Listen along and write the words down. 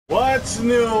What's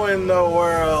new in the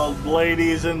world,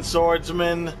 ladies and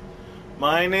swordsmen?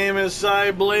 My name is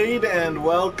Cyblade, and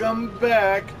welcome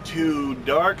back to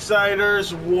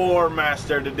Darksiders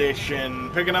Warmastered Edition.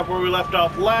 Picking up where we left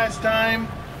off last time,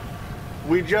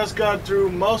 we just got through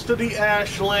most of the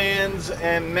Ashlands,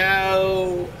 and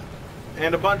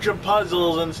a bunch of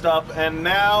puzzles and stuff, and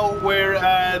now we're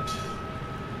at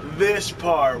this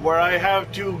part, where I have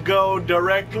to go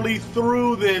directly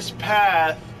through this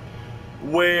path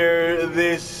where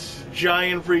this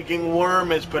giant freaking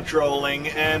worm is patrolling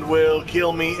and will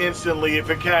kill me instantly if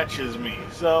it catches me.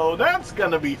 So that's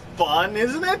gonna be fun,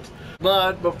 isn't it?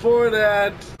 But before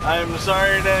that, I'm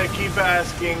sorry to keep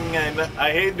asking, and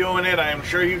I hate doing it. I'm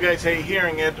sure you guys hate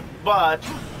hearing it, but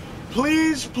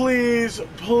please, please,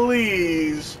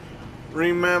 please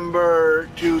remember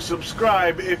to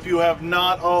subscribe if you have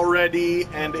not already,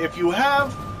 and if you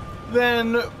have,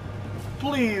 then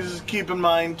please keep in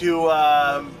mind to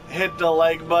hit the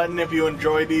like button if you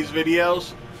enjoy these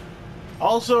videos.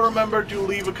 Also remember to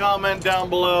leave a comment down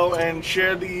below and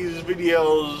share these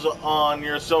videos on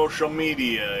your social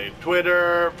media.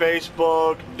 Twitter,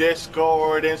 Facebook,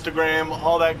 Discord, Instagram,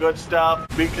 all that good stuff.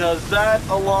 Because that,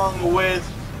 along with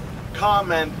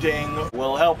commenting,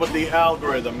 will help with the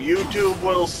algorithm. YouTube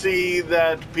will see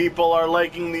that people are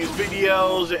liking these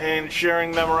videos and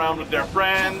sharing them around with their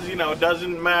friends. You know, it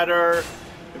doesn't matter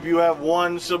if you have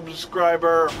 1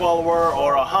 subscriber or follower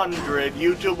or 100.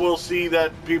 YouTube will see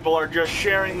that people are just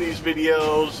sharing these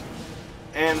videos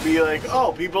and be like,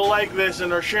 oh, people like this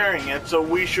and are sharing it, so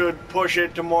we should push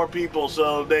it to more people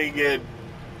so they get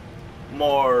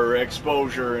more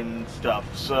exposure and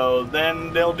stuff. So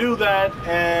then they'll do that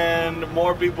and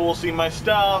more people will see my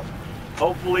stuff.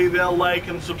 Hopefully they'll like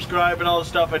and subscribe and all the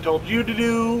stuff I told you to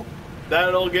do.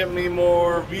 That'll get me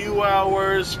more view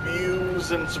hours,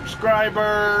 views, and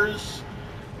subscribers.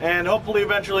 And hopefully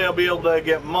eventually I'll be able to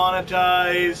get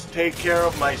monetized, take care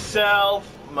of myself,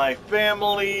 my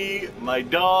family, my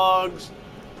dogs,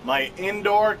 my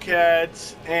indoor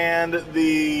cats, and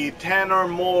the 10 or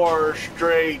more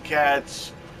stray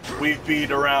cats we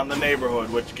feed around the neighborhood,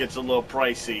 which gets a little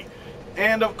pricey.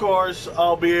 And of course,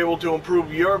 I'll be able to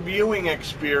improve your viewing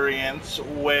experience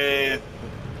with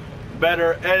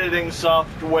better editing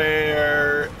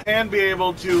software and be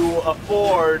able to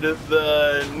afford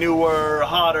the newer,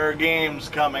 hotter games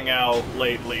coming out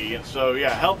lately. And so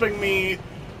yeah, helping me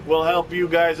will help you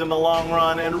guys in the long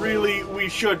run, and really we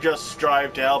should just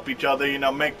strive to help each other, you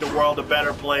know, make the world a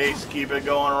better place, keep it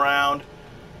going around.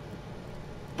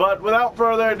 But without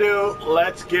further ado,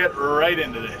 let's get right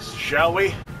into this, shall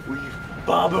we? Weave,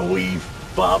 bob and weave,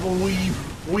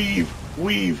 weave,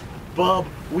 weave, bob,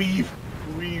 weave,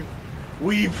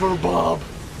 weave for Bob.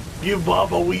 Give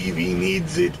Bob a weave, he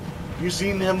needs it. You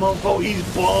seen him, mofo? He's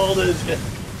bald as heck.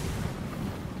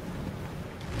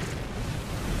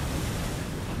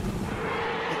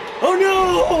 Oh no!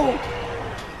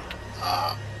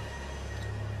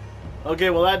 Okay,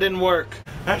 well that didn't work.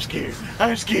 I'm scared.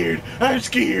 I'm scared. I'm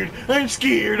scared. I'm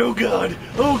scared. Oh god.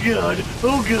 Oh god.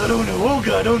 Oh god. Oh no. Oh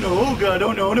god. Oh no. Oh god.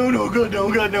 Oh no. No. No. God.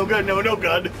 No. God. No. God. No. No.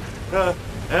 God.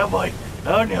 Oh boy.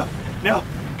 Oh no. No.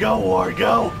 Go war.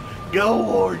 Go. Go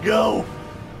war. Go.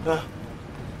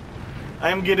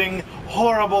 I'm getting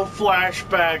horrible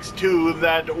flashbacks to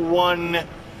that one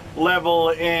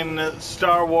level in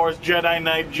Star Wars Jedi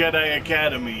Knight Jedi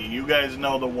Academy. You guys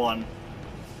know the one.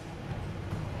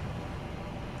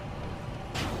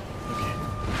 Okay.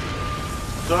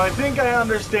 So I think I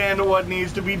understand what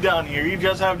needs to be done here. You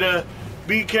just have to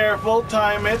be careful,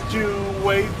 time it to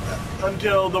wait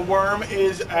until the worm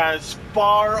is as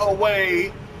far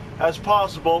away as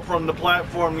possible from the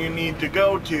platform you need to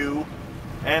go to,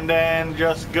 and then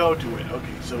just go to it.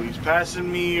 Okay, so he's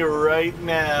passing me right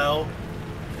now.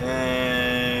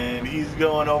 And he's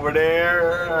going over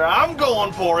there. I'm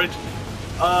going for it.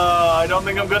 I don't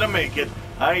think I'm gonna make it.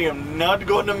 I am not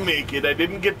going to make it. I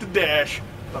didn't get the dash.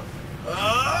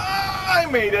 I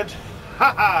made it.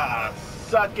 Haha.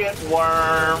 Suck it,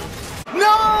 worm.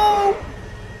 No!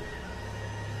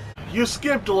 You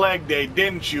skipped leg day,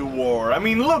 didn't you, War? I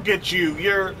mean, look at you.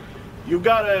 You've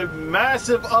got a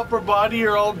massive upper body.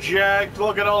 You're all jacked.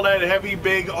 Look at all that heavy,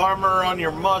 big armor on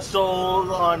your muscles,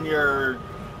 on your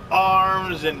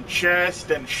arms and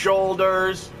chest and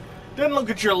shoulders. Then look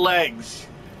at your legs.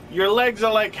 Your legs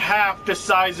are like half the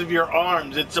size of your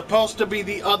arms. It's supposed to be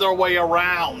the other way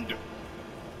around.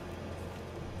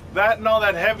 That and all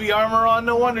that heavy armor on,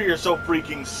 no wonder you're so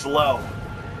freaking slow.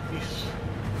 Jeez.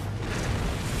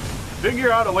 Figure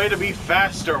out a way to be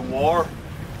faster, War.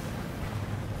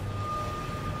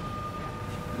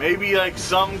 Maybe like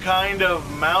some kind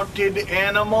of mounted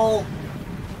animal?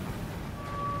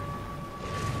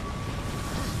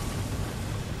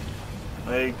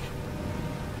 Like,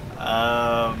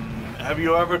 have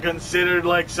you ever considered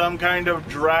like some kind of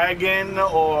dragon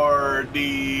or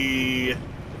the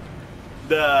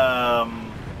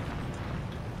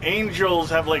angels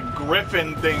have like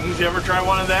griffin things? You ever try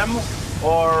one of them?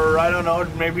 Or I don't know,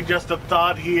 maybe just a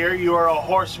thought here. You are a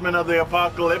horseman of the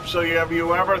apocalypse, so have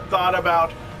you ever thought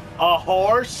about a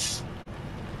horse?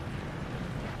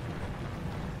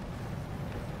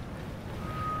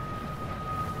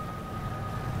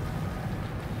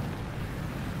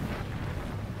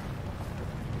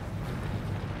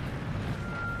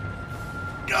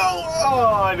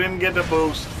 Oh, I didn't get the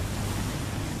boost.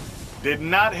 Did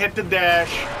not hit the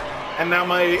dash. And now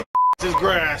my ass is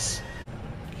grass.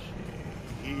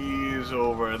 Okay, he's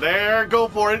over there. Go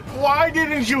for it. Why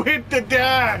didn't you hit the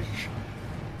dash?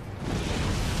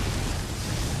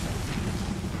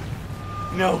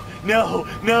 No, no,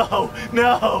 no,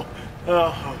 no.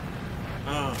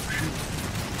 Oh, shoot.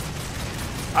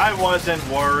 I wasn't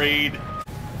worried.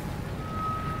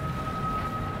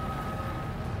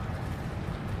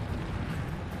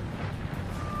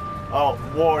 Oh,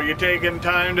 War, you taking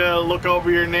time to look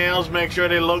over your nails, make sure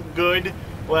they look good?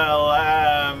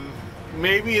 Well,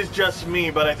 maybe it's just me,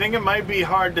 but I think it might be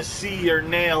hard to see your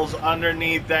nails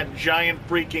underneath that giant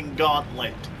freaking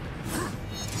gauntlet.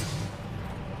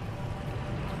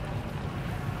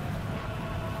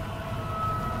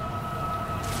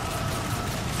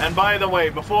 And by the way,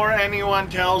 before anyone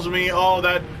tells me, oh,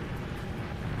 that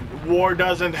War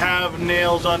doesn't have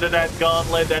nails under that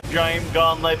gauntlet, that giant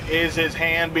gauntlet is his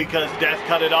hand because Death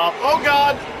cut it off. Oh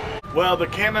god! Well, the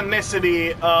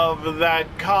canonicity of that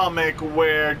comic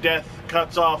where Death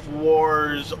cuts off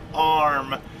War's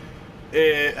arm,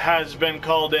 it has been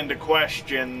called into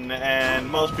question, and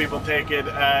most people take it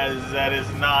as that is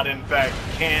not in fact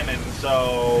canon.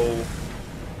 So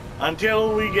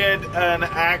until we get an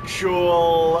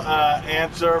actual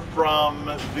answer from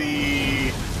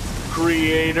the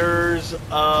creators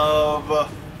of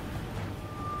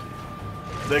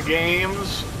the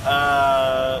games,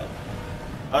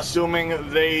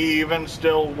 assuming they even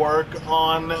still work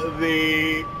on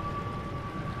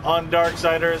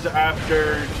Darksiders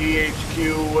after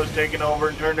THQ was taken over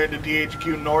and turned into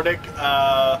THQ Nordic,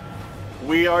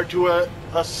 we are to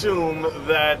assume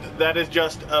that that is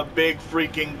just a big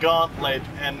freaking gauntlet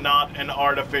and not an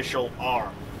artificial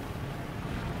arm.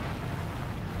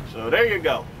 So there you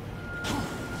go.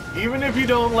 Even if you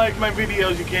don't like my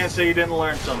videos, you can't say you didn't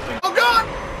learn something. Oh god!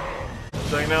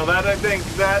 So, you know, that I think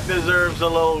that deserves a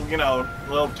little, you know,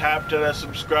 little tap to the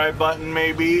subscribe button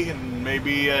maybe, and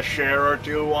maybe a share or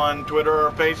two on Twitter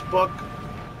or Facebook.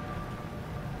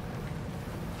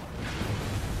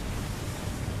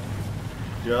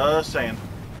 Just saying.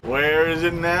 Where is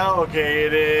it now? Okay,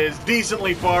 it is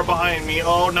decently far behind me.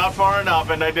 Oh, not far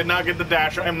enough, and I did not get the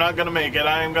dash. I'm not gonna make it.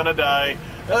 I am gonna die.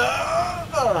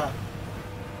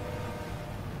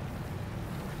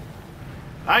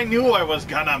 I knew I was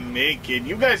gonna make it.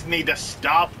 You guys need to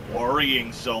stop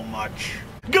worrying so much.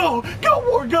 Go! Go,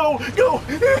 War! Go! Go!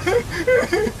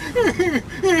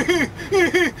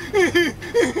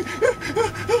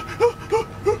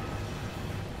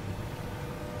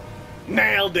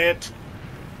 Nailed it!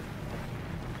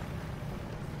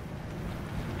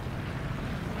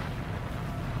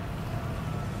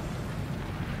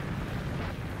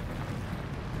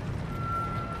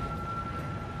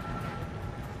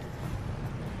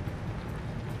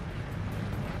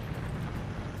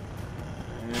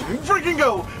 Freaking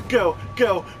go! Go!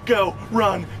 Go! Go!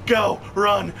 Run! Go!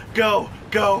 Run! Go!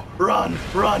 Go! Run!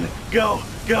 Run! Go!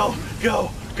 Go!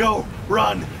 Go! Go!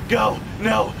 Run! Go!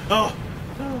 No! Oh!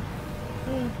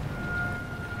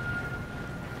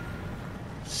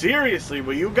 Seriously,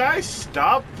 will you guys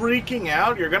stop freaking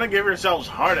out? You're gonna give yourselves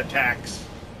heart attacks.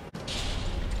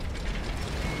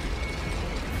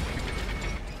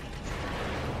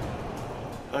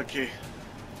 Okay.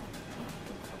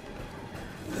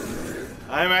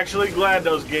 I'm actually glad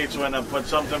those gates went up, put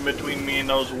something between me and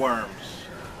those worms.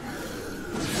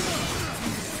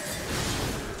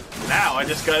 Now I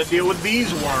just gotta deal with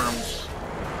these worms.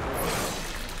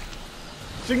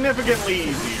 Significantly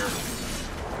easier.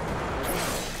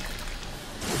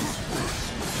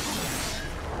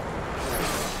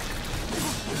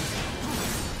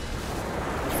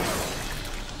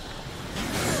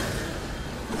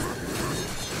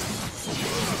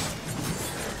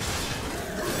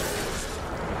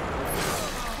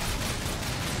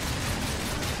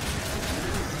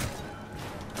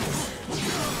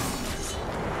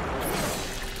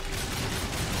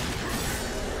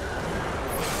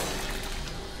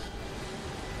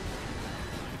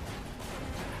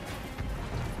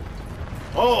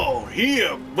 Oh, he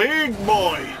a big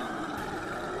boy.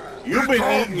 You've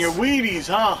been eating your Wheaties,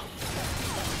 huh?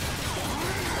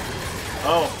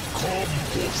 Oh.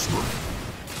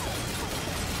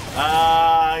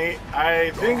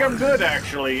 I think I'm good,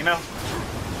 actually, you know.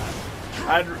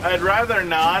 I'd rather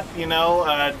not, you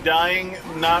know, dying,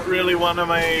 not really one of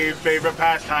my favorite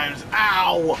pastimes.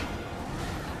 Ow!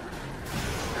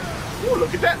 Ooh,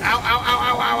 look at that. Ow, ow, ow,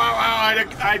 ow, ow, ow,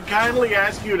 ow. I'd kindly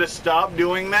ask you to stop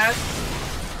doing that.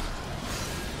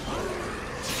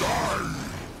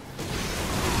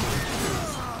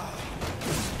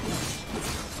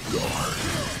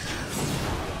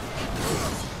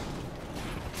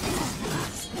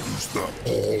 Is that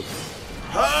all?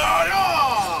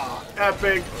 Ah,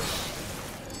 epic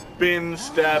spin,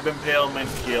 stab, impalement,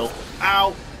 kill.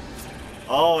 Ow!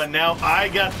 Oh, and now I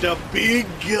got the big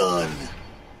gun.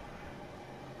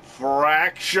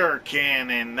 Fracture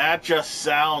cannon. That just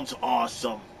sounds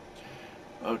awesome.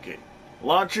 Okay.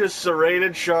 Launches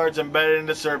serrated shards embedded in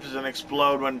the surface and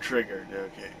explode when triggered.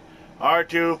 Okay.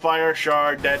 R2, fire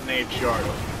shard, detonate shard.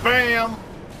 Bam!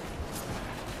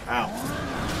 Ow.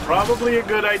 Probably a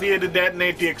good idea to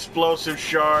detonate the explosive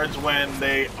shards when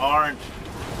they aren't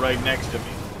right next to me.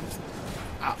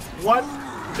 What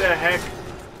the heck?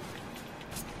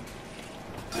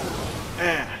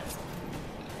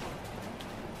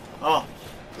 Oh.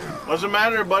 Doesn't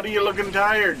matter, buddy. You're looking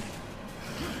tired.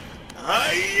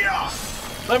 Hiya!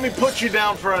 Let me put you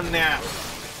down for a nap.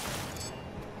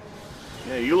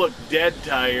 Yeah, you look dead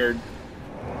tired.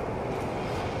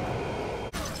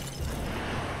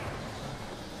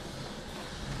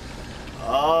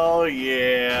 Oh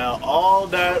yeah, all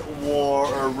that war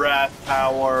or wrath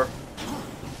power.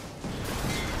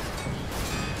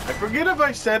 I forget if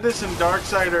I said this in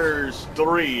Darksiders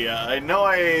 3. I know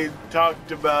I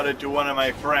talked about it to one of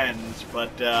my friends,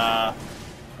 but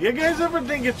you guys ever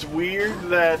think it's weird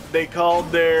that they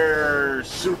called their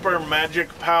super magic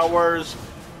powers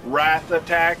wrath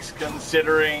attacks,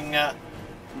 considering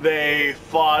they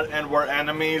fought and were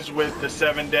enemies with the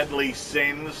 7 deadly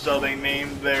sins, so they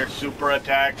named their super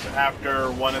attacks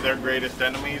after one of their greatest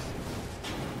enemies?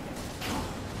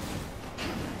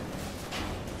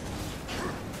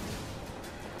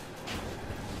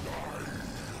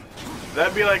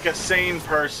 That'd be like a sane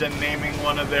person naming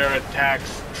one of their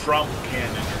attacks Trump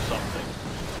Cannon or something.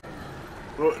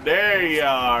 Oh, there you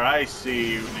are, I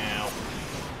see you now.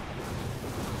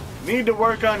 Need to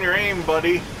work on your aim,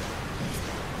 buddy.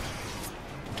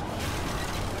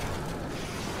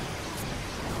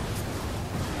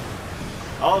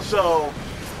 Also,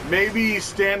 maybe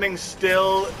standing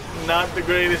still, not the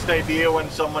greatest idea when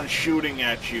someone's shooting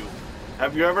at you.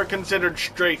 Have you ever considered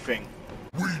strafing?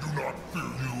 We do not fear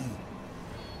you.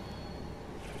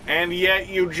 And yet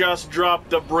you just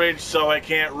dropped the bridge so I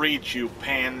can't reach you,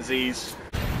 pansies.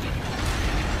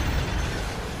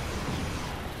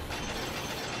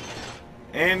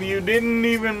 And you didn't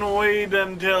even wait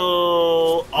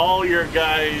until all your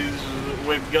guys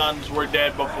with guns were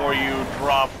dead before you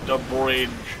dropped the bridge.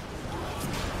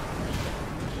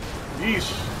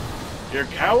 Yeesh. You're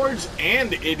cowards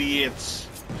and idiots.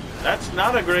 That's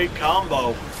not a great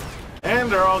combo. And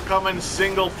they're all coming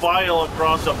single file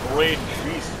across a bridge.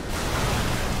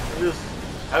 Jeez.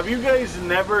 Have you guys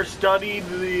never studied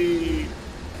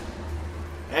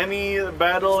any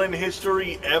battle in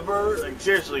history ever? Like,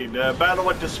 seriously, the battle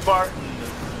with the Spartans.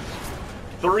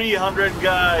 300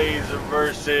 guys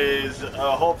versus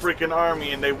a whole freaking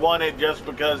army, and they won it just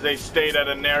because they stayed at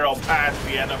a narrow pass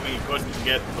the enemy couldn't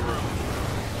get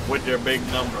through with their big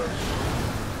numbers.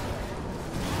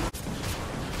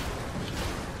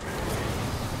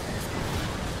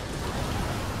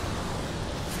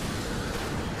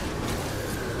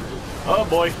 Oh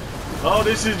boy. Oh,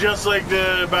 this is just like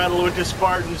the battle with the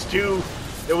Spartans too.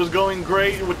 It was going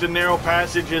great with the narrow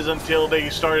passages until they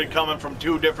started coming from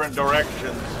 2 different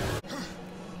directions.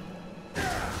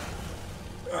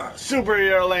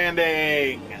 Superior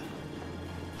landing!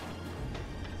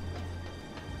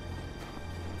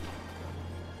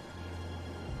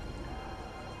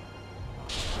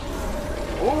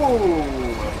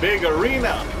 Ooh, a big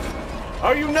arena.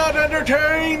 Are you not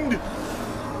entertained?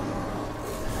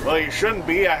 Well, you shouldn't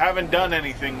be. I haven't done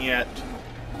anything yet.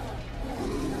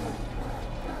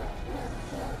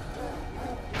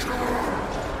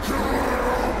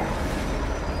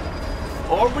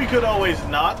 Or we could always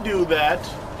not do that.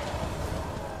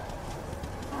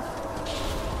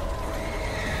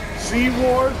 Sea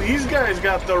War? These guys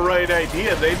got the right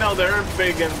idea. They know they're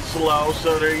big and slow,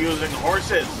 so they're using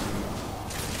horses.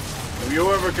 Have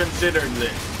you ever considered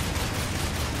this?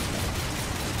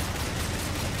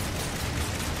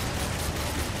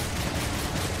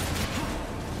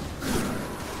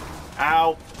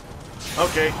 Ow.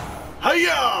 Okay.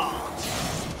 Hiya!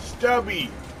 Stabby!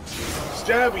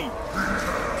 Stabby!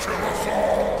 Kill us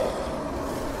all!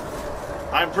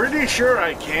 I'm pretty sure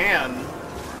I can.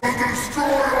 The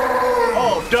Destroyer!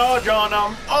 Oh, dodge on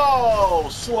him! Oh,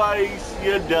 slice!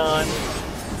 You're done.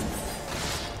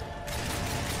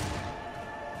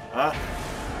 Huh?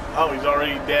 Oh, he's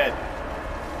already dead.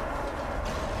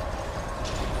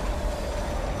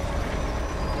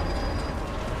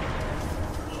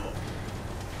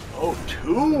 Oh,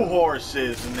 2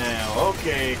 horses now.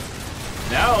 Okay.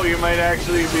 Now you might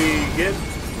actually be getting...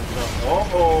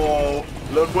 Uh-oh.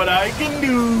 Look what I can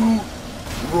do.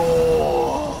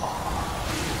 Roar.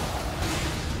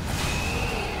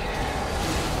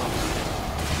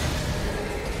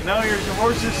 You know, your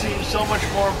horses seem so much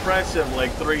more impressive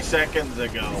like 3 seconds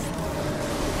ago.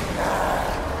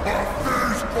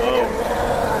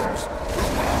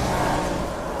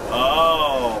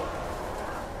 Oh.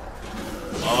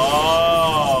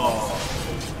 Oh.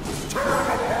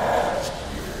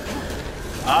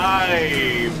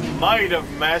 I might have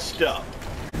messed up.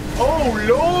 Oh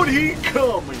Lord, he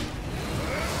coming.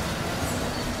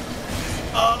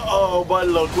 Uh-oh, but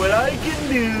look what I can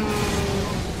do.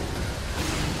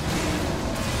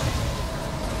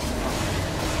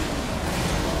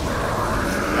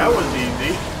 That was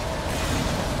easy.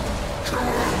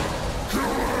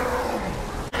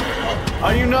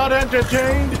 Are you not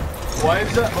entertained? Why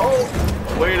is that? Oh,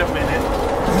 wait a minute.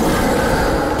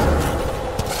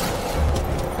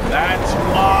 That's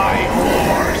my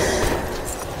horse.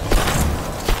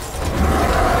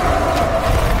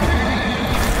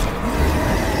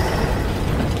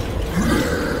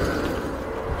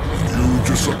 You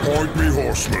disappoint me,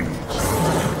 horseman.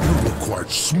 You look quite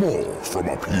small from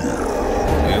up here.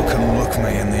 You can look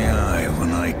me in the eye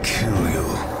when I kill you.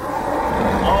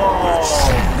 Let's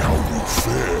see how you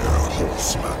fare,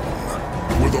 horseman.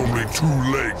 With only 2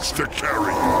 legs to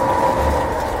carry.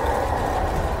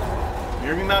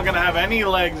 You're not gonna have any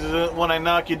legs when I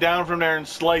knock you down from there and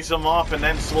slice them off and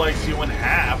then slice you in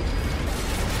half.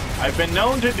 I've been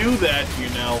known to do that, you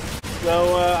know.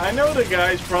 So, I know the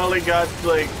guy's probably got,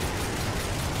 like,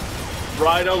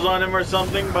 bridles on him or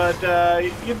something, but,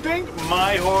 you'd think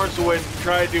my horse would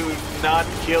try to not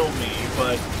kill me,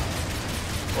 but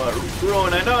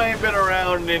Ruin, I know I ain't been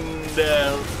around in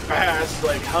the past,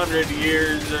 like, 100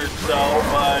 years or so,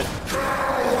 but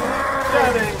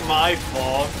that ain't my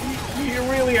fault. You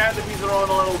really had to be throwing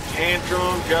a little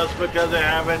tantrum just because I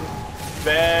haven't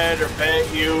fed or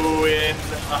pet you in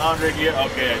 100 years.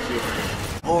 Okay, I see what you're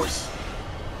doing. Horse.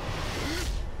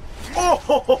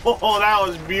 Oh, that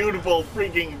was beautiful.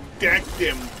 Freaking decked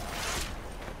him.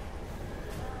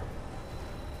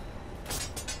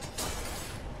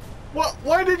 What?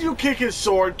 Why did you kick his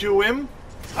sword to him?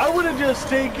 I would have just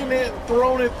taken it and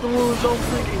thrown it through his own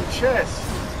freaking chest.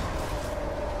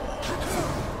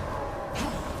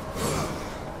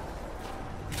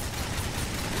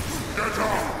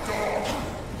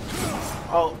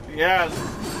 Oh, yeah.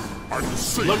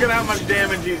 Look at how much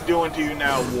damage he's doing to you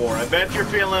now, War. I bet you're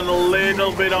feeling a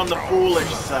little bit on the foolish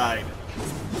side.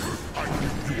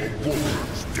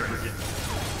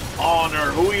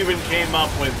 Honor. Who even came up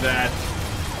with that?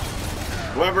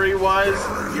 Whoever he was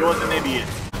an idiot.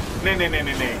 Nay, nay, nay,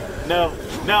 nay, nay. No,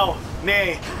 no,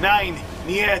 nay, nine,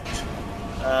 niet.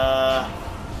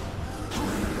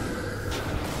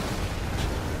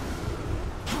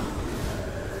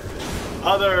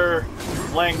 Other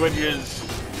languages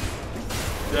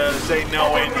say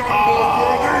no in.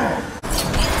 Oh.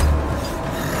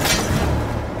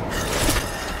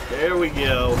 There we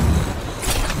go.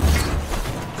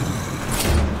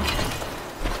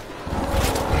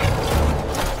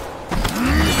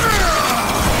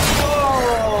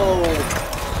 Oh,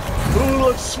 who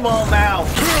looks small now?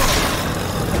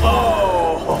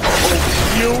 Oh,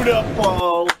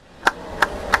 beautiful.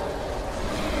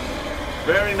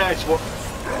 Very nice work.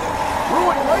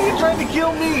 Ruin, why are you trying to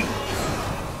kill me?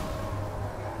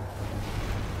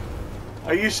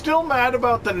 Are you still mad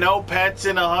about the no pets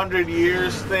in 100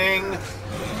 years thing?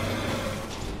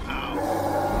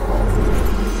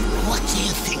 What do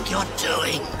you think you're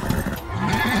doing?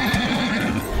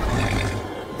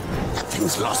 That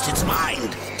thing's lost its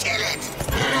mind. Kill it!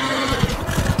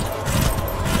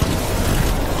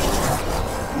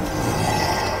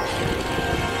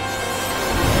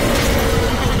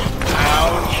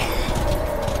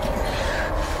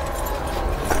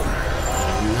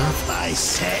 I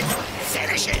said,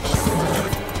 finish it!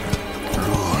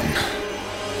 Ruin.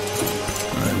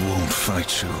 I won't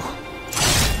fight you.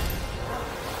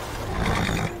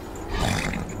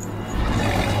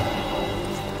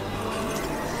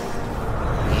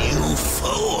 You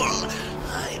fool!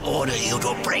 I order you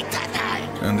to break that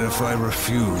hand. And if I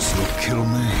refuse, you'll kill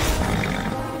me.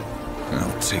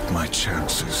 I'll take my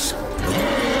chances.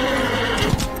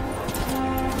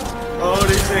 Oh,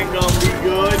 this ain't gonna be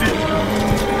good.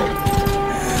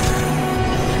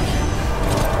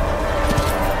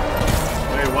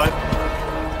 Wait, what?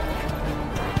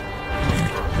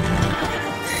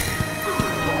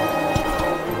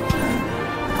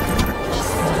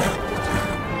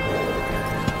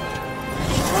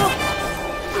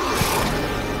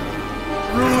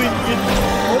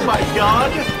 Oh my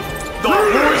god! The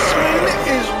horseman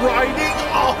is riding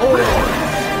a horse!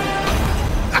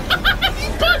 He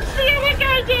punched the other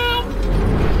guy down!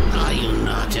 Are you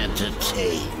not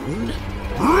entertained?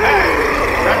 Hey!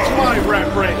 That's my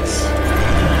reference!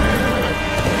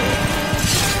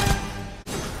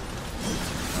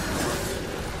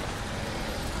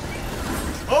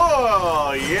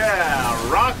 Oh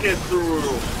yeah! Rocket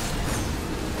through!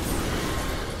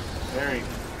 Very nice.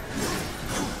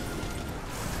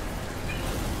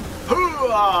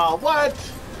 What?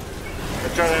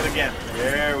 Let's try that again.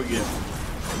 There we go.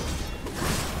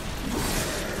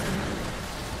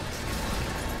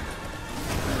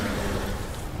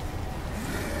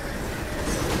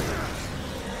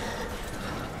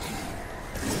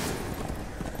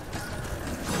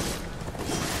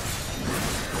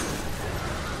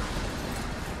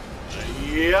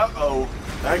 Yeah, oh,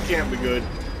 that can't be good.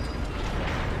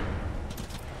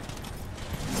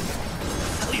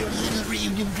 Your little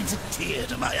reunion brings a tear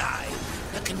to my eye.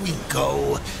 Now can we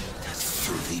go? That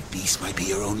filthy beast might be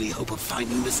your only hope of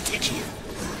finding the Stygian.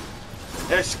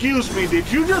 Excuse me, did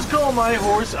you just call my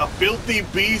horse a filthy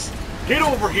beast? Get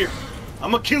over here.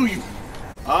 I'm gonna kill you.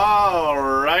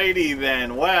 Alrighty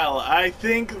then. Well, I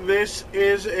think this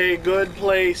is a good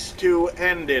place to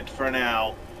end it for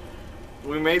now.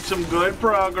 We made some good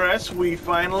progress. We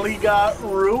finally got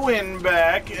Ruin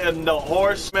back, and the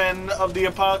Horseman of the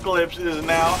Apocalypse is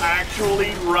now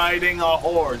actually riding a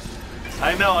horse.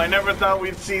 I know, I never thought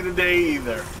we'd see the day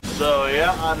either. So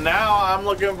yeah, now I'm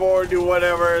looking forward to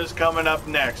whatever is coming up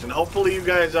next, and hopefully you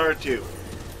guys are too.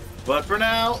 But for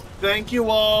now, thank you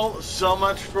all so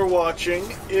much for watching.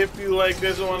 If you like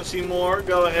this and want to see more,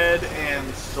 go ahead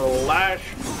and slash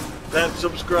that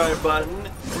subscribe button.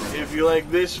 If you like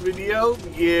this video,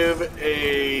 give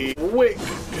a quick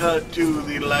cut to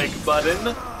the like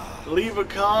button. Leave a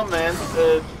comment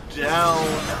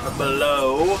down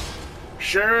below.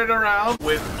 Share it around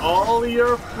with all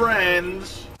your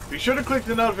friends. Be sure to click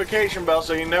the notification bell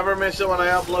so you never miss it when I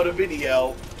upload a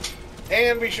video.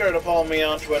 And be sure to follow me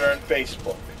on Twitter and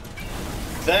Facebook.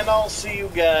 Then I'll see you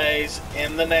guys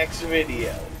in the next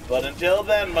video. But until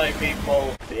then, my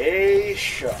people, stay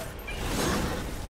sharp.